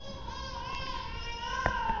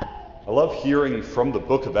I love hearing from the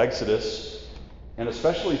book of Exodus, and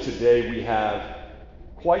especially today we have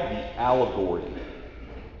quite the allegory.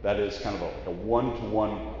 That is kind of a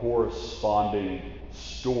one-to-one corresponding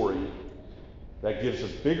story that gives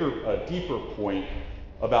a deeper point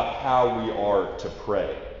about how we are to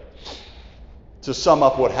pray. To sum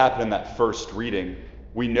up what happened in that first reading,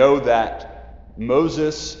 we know that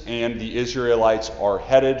Moses and the Israelites are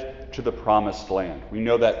headed to the promised land. We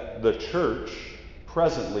know that the church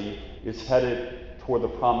presently is headed toward the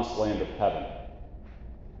promised land of heaven.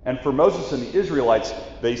 And for Moses and the Israelites,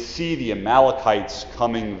 they see the Amalekites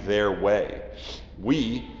coming their way.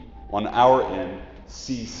 We, on our end,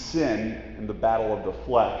 see sin and the battle of the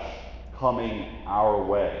flesh coming our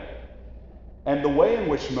way. And the way in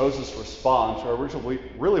which Moses responds, I originally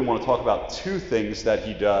really want to talk about two things that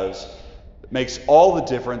he does that makes all the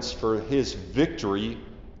difference for his victory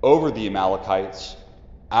over the Amalekites,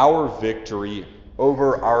 our victory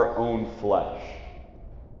over our own flesh.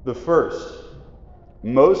 The first,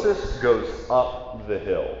 Moses goes up the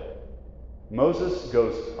hill. Moses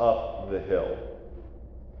goes up the hill.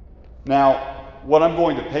 Now, what I'm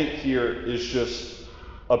going to paint here is just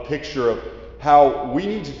a picture of how we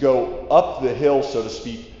need to go up the hill, so to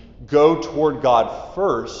speak, go toward God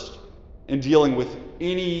first in dealing with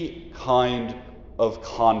any kind of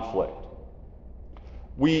conflict.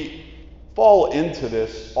 We fall into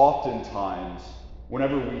this oftentimes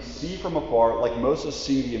whenever we see from afar, like Moses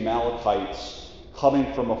seeing the Amalekites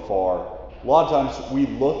coming from afar. A lot of times we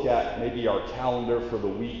look at maybe our calendar for the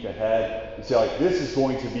week ahead and say, like, this is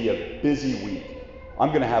going to be a busy week. I'm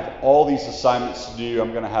going to have all these assignments to do.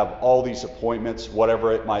 I'm going to have all these appointments,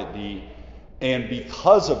 whatever it might be. And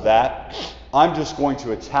because of that, I'm just going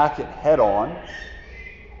to attack it head on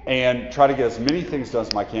and try to get as many things done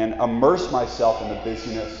as I can, immerse myself in the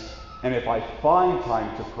busyness. And if I find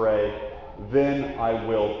time to pray, then I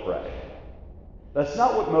will pray. That's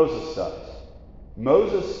not what Moses does.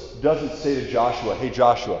 Moses doesn't say to Joshua, hey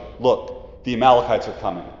Joshua, look, the Amalekites are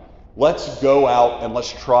coming. Let's go out and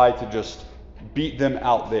let's try to just beat them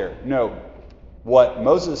out there. No, what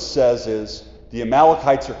Moses says is, the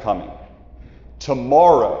Amalekites are coming.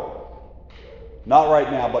 Tomorrow, not right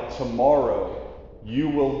now, but tomorrow, you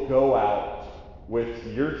will go out with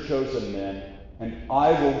your chosen men, and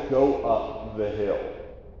I will go up the hill.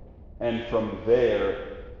 And from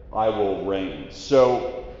there, I will reign.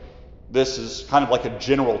 So this is kind of like a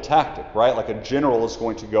general tactic, right? Like a general is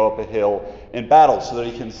going to go up a hill in battle so that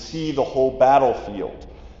he can see the whole battlefield.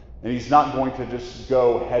 And he's not going to just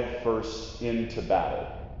go headfirst into battle.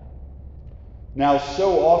 Now,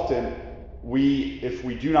 so often, if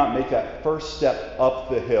we do not make that first step up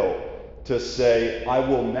the hill to say, I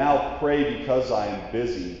will now pray because I am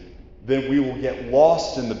busy, then we will get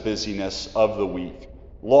lost in the busyness of the week,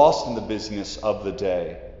 lost in the busyness of the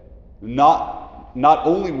day. Not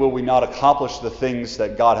only will we not accomplish the things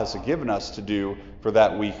that God has given us to do for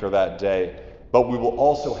that week or that day, but we will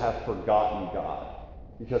also have forgotten God,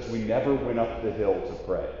 because we never went up the hill to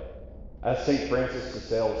pray. As St. Francis de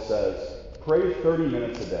Sales says, pray 30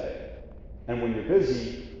 minutes a day. And when you're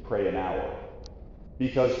busy, pray an hour.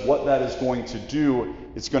 Because what that is going to do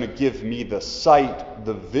is going to give me the sight,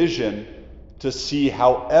 the vision, to see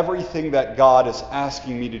how everything that God is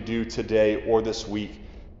asking me to do today or this week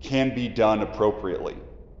can be done appropriately.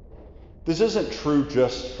 This isn't true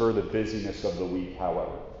just for the busyness of the week,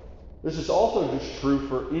 however. This is also just true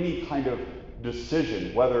for any kind of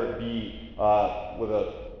decision, whether it be with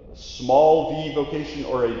a small V vocation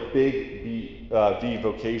or a big V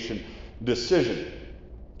vocation decision.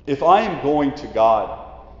 If I am going to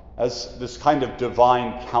God as this kind of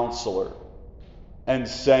divine counselor and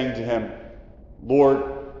saying to him,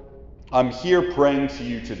 Lord, I'm here praying to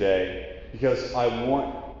you today because I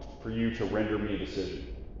want for you to render me a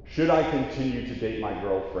decision. Should I continue to date my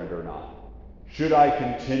girlfriend or not? Should I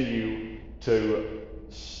continue to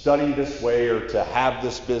study this way or to have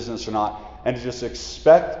this business or not? And to just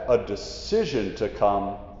expect a decision to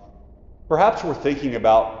come, perhaps we're thinking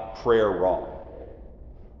about prayer wrong.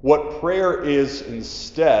 What prayer is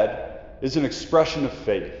instead is an expression of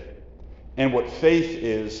faith. And what faith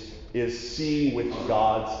is seeing with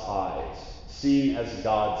God's eyes, seeing as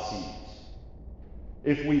God sees.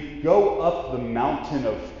 If we go up the mountain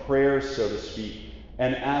of prayer, so to speak,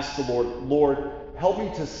 and ask the Lord, help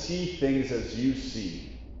me to see things as you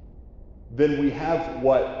see, then we have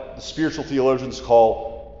what the spiritual theologians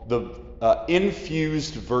call the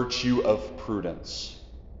infused virtue of prudence.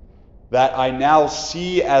 That I now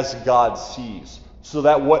see as God sees, so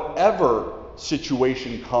that whatever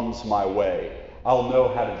situation comes my way, I'll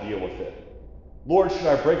know how to deal with it. Lord, should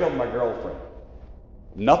I break up with my girlfriend?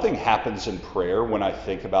 Nothing happens in prayer when I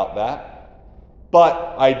think about that.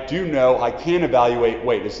 But I do know I can evaluate,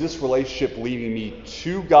 wait, is this relationship leading me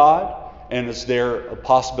to God? And is there a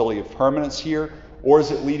possibility of permanence here? Or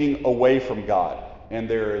is it leading away from God? And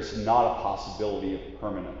there is not a possibility of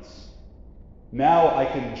permanence. Now I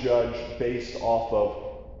can judge based off of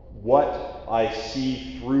what I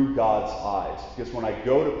see through God's eyes. Because when I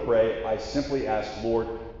go to pray, I simply ask, Lord,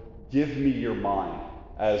 give me your mind.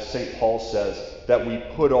 As St. Paul says, that we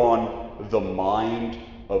put on the mind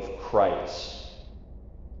of Christ.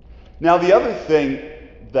 Now, the other thing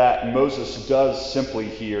that Moses does simply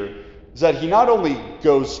here is that he not only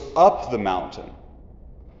goes up the mountain,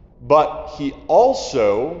 but he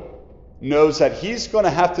also knows that he's going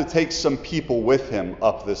to have to take some people with him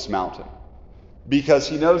up this mountain, because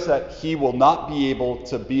he knows that he will not be able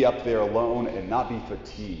to be up there alone and not be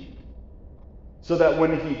fatigued. So that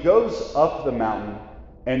when he goes up the mountain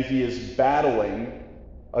and he is battling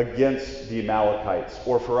against the Amalekites,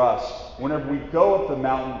 or for us, whenever we go up the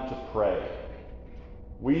mountain to pray,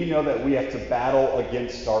 we know that we have to battle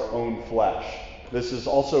against our own flesh. This is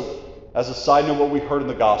also, as a side note, what we heard in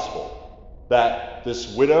the gospel, that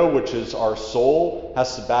this widow, which is our soul,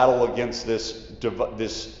 has to battle against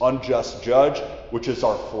this unjust judge, which is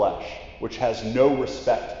our flesh, which has no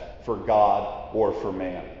respect for God or for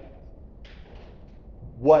man.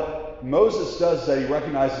 What Moses does is that he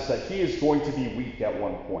recognizes that he is going to be weak at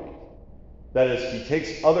one point. That is, he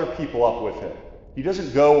takes other people up with him. He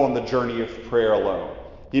doesn't go on the journey of prayer alone.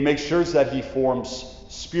 He makes sure that he forms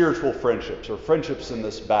spiritual friendships, or friendships in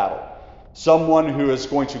this battle. Someone who is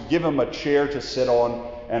going to give him a chair to sit on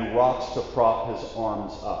and rocks to prop his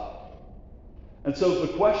arms up. And so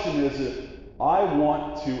the question is, if I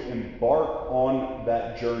want to embark on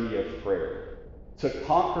that journey of prayer, to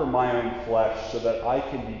conquer my own flesh so that I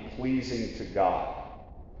can be pleasing to God,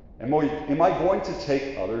 am I going to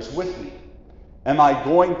take others with me? Am I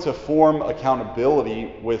going to form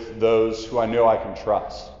accountability with those who I know I can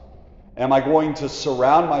trust? Am I going to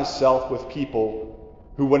surround myself with people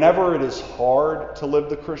who, whenever it is hard to live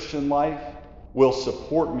the Christian life, will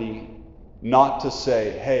support me, not to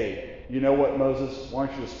say, hey, you know what, Moses, why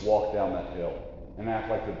don't you just walk down that hill and act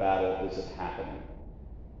like the battle isn't happening?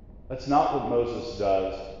 That's not what Moses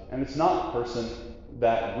does, and it's not the person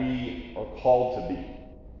that we are called to be.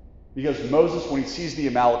 Because Moses, when he sees the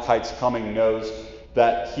Amalekites coming, knows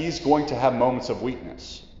that he's going to have moments of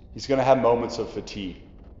weakness. He's going to have moments of fatigue,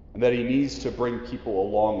 and that he needs to bring people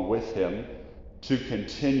along with him to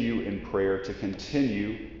continue in prayer, to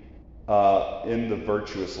continue in the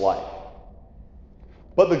virtuous life.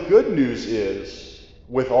 But the good news is,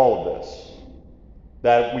 with all of this,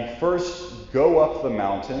 that we first go up the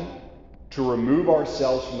mountain to remove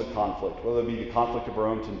ourselves from the conflict, whether it be the conflict of our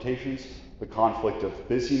own temptations, the conflict of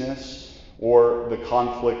busyness, or the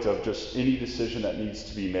conflict of just any decision that needs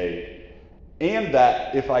to be made. And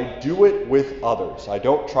that if I do it with others, I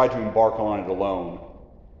don't try to embark on it alone,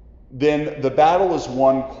 then the battle is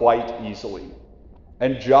won quite easily.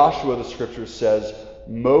 And Joshua, the scripture says,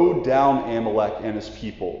 mowed down Amalek and his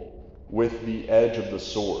people with the edge of the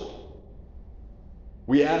sword.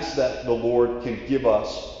 We ask that the Lord can give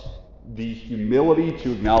us the humility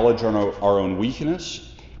to acknowledge our own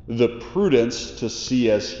weakness, the prudence to see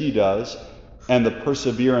as he does, and the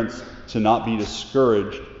perseverance to not be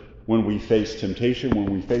discouraged when we face temptation,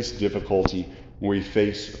 when we face difficulty, when we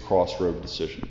face a crossroad decision.